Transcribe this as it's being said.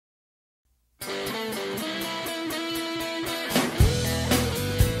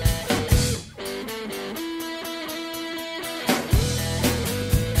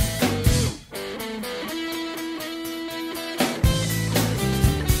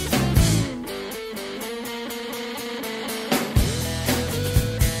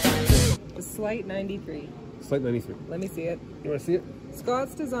Slight 93. Slight 93. Let me see it. You want to see it?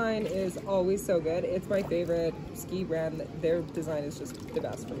 Scott's design is always so good. It's my favorite ski brand. Their design is just the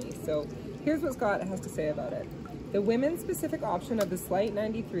best for me. So here's what Scott has to say about it. The women's specific option of the Slight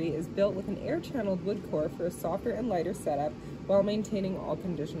 93 is built with an air-channeled wood core for a softer and lighter setup while maintaining all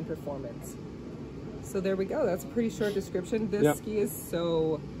condition performance. So there we go. That's a pretty short description. This ski is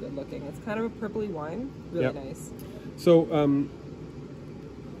so good looking. It's kind of a purpley wine. Really nice. So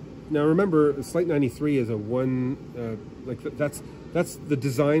now remember, Slight 93 is a one, that's the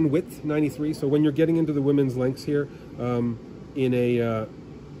design width 93. So when you're getting into the women's lengths here, in a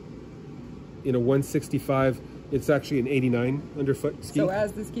 165, it's actually an 89 underfoot ski. So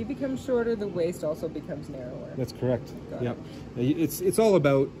as the ski becomes shorter, the waist also becomes narrower. That's correct. Yeah, it's all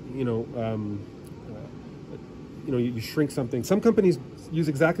about you shrink something. Some companies use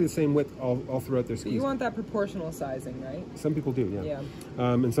exactly the same width all throughout their skis. But you want that proportional sizing, right? Some people do, yeah.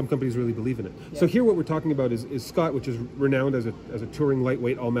 Yeah. And some companies really believe in it. Yeah. So here what we're talking about is Scott, which is renowned as a touring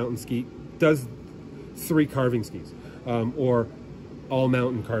lightweight all-mountain ski, does 3 carving skis, or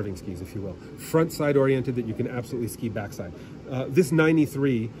all-mountain carving skis, if you will. Front-side oriented that you can absolutely ski backside. This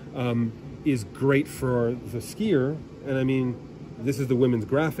 93 is great for the skier, and I mean, this is the women's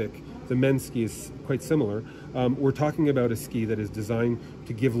graphic. The men's ski is quite similar. We're talking about a ski that is designed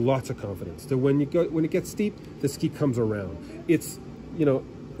to give lots of confidence. So when it gets steep, the ski comes around. It's,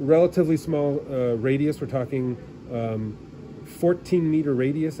 relatively small radius. We're talking 14-meter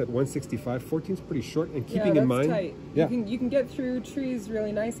radius at 165. 14 is pretty short, and keeping in mind, tight. You can get through trees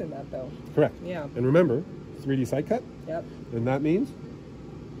really nice in that though. Correct. Yeah. And remember, 3D side cut. Yep. And that means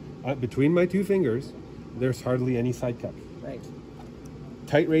between my 2 fingers, there's hardly any side cut. Right.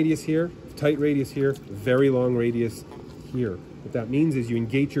 Tight radius here, very long radius here. What that means is you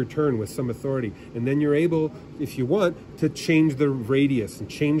engage your turn with some authority, and then you're able, if you want, to change the radius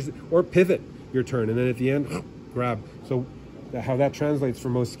and or pivot your turn, and then at the end, grab. So how that translates for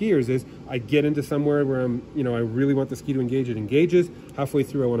most skiers is I get into somewhere where I really want the ski to engage. It engages. Halfway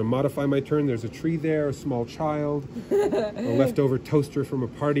through, I want to modify my turn. There's a tree there, a small child, a leftover toaster from a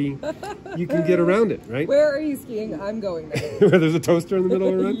party. You can get around it, right? Where are you skiing? I'm going there. Where there's a toaster in the middle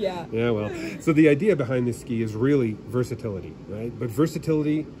of the run? Yeah. Yeah, well. So the idea behind this ski is really versatility, right? But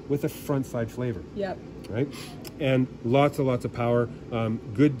versatility with a front side flavor. Yep. Right? And lots of power.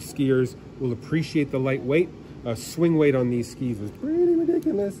 Good skiers will appreciate the light weight. Swing weight on these skis is pretty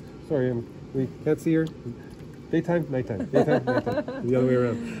ridiculous. Sorry, we can't see her. Daytime, nighttime, daytime, nighttime. The other way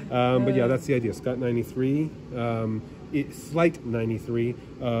around. But yeah, that's the idea. Scott 93, Slight 93,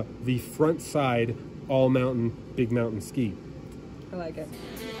 the front side all mountain, big mountain ski. I like it.